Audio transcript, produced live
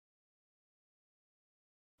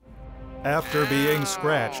after being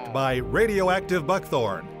scratched by radioactive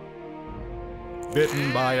buckthorn,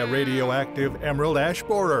 bitten by a radioactive emerald ash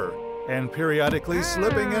borer, and periodically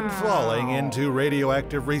slipping and falling into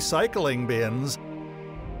radioactive recycling bins,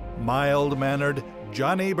 mild-mannered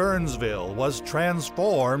Johnny Burnsville was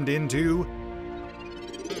transformed into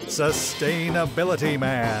Sustainability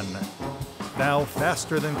Man. Now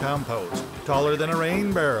faster than compost, taller than a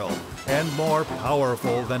rain barrel, and more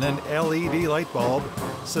powerful than an LED light bulb,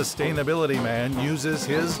 Sustainability Man uses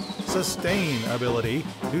his sustain ability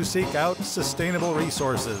to seek out sustainable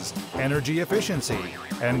resources, energy efficiency,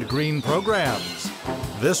 and green programs.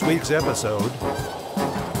 This week's episode: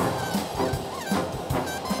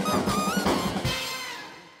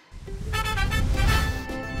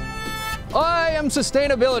 I am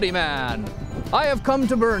Sustainability Man. I have come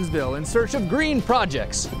to Burnsville in search of green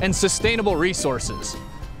projects and sustainable resources.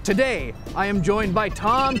 Today, I am joined by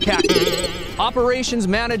Tom Kackman, Operations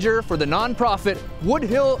Manager for the nonprofit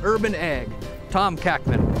Woodhill Urban Ag. Tom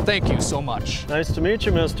Kackman, thank you so much. Nice to meet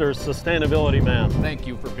you, Mr. Sustainability Man. Thank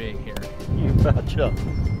you for being here. You betcha.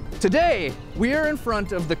 Today, we are in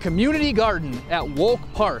front of the community garden at Woke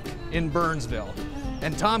Park in Burnsville.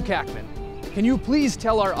 And Tom Kackman, can you please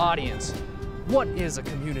tell our audience, what is a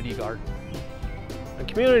community garden? A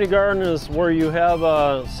community garden is where you have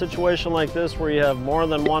a situation like this where you have more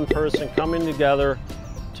than one person coming together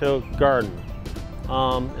to garden.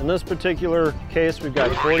 In this particular case, we've got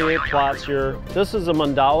 48 plots here. This is a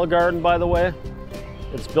mandala garden, by the way.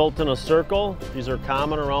 It's built in a circle. These are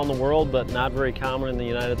common around the world, but not very common in the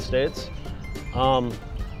United States.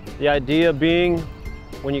 The idea being,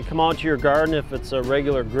 when you come out to your garden, if it's a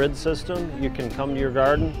regular grid system, you can come to your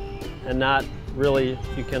garden and not really,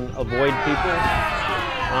 you can avoid people.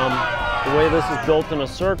 The way this is built in a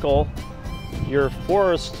circle, you're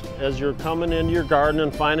forced, as you're coming into your garden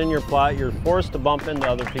and finding your plot, you're forced to bump into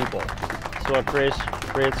other people. So it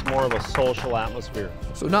creates more of a social atmosphere.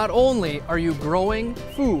 So not only are you growing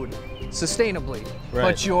food sustainably, right,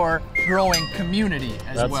 but you're growing community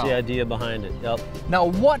as well. That's the idea behind it, yep. Now,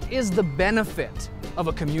 what is the benefit of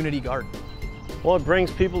a community garden? Well, it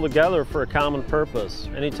brings people together for a common purpose.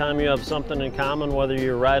 Anytime you have something in common, whether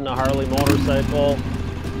you're riding a Harley motorcycle,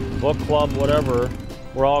 book club, whatever,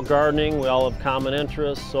 we're all gardening, we all have common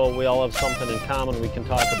interests, so we all have something in common we can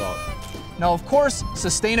talk about. Now, of course,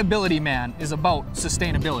 Sustainability Man is about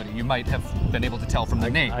sustainability. You might have been able to tell from the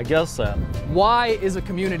name. I guess that. Why is a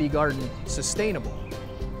community garden sustainable?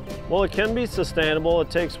 Well, it can be sustainable.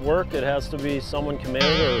 It takes work. It has to be someone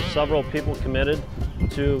committed or several people committed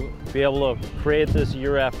to be able to create this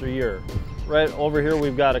year after year. Right over here,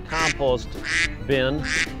 we've got a compost bin,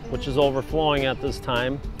 which is overflowing at this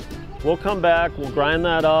time. We'll come back, we'll grind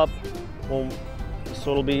that up,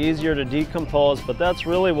 so it'll be easier to decompose, but that's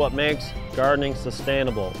really what makes gardening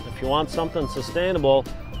sustainable. If you want something sustainable,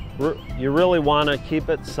 you really want to keep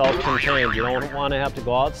it self-contained. You don't want to have to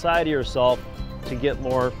go outside of yourself to get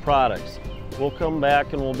more products. We'll come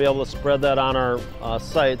back and we'll be able to spread that on our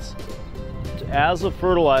sites as a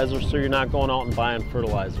fertilizer, so you're not going out and buying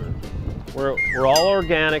fertilizer. We're all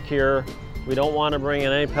organic here. We don't want to bring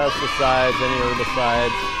in any pesticides, any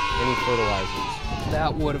herbicides, any fertilizers.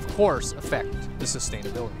 That would, of course, affect the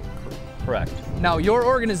sustainability. Correct. Now, your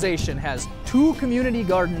organization has 2 community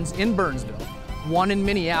gardens in Burnsville, 1 in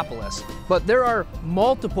Minneapolis, but there are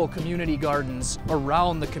multiple community gardens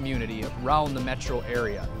around the community, around the metro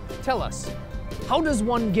area. Tell us, how does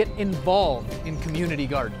one get involved in community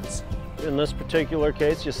gardens? In this particular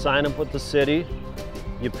case, you sign up with the city,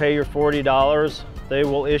 you pay your $40, they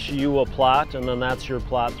will issue you a plot, and then that's your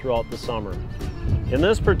plot throughout the summer. In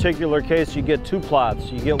this particular case, you get 2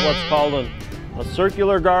 plots. You get what's called a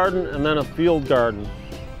circular garden and then a field garden.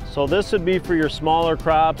 So this would be for your smaller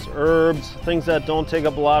crops, herbs, things that don't take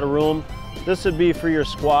up a lot of room. This would be for your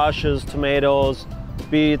squashes, tomatoes,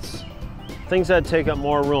 beets, things that take up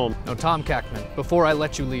more room. Now, Tom Kackman, before I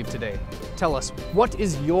let you leave today, tell us, what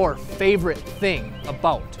is your favorite thing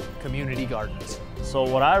about community gardens? So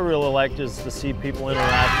what I really like is to see people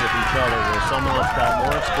interact with each other, where someone that's got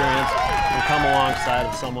more experience can come alongside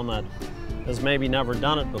of someone that has maybe never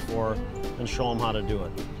done it before and show them how to do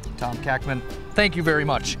it. Tom Kackman, thank you very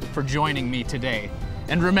much for joining me today.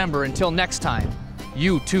 And remember, until next time,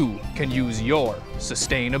 you too can use your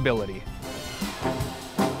sustainability.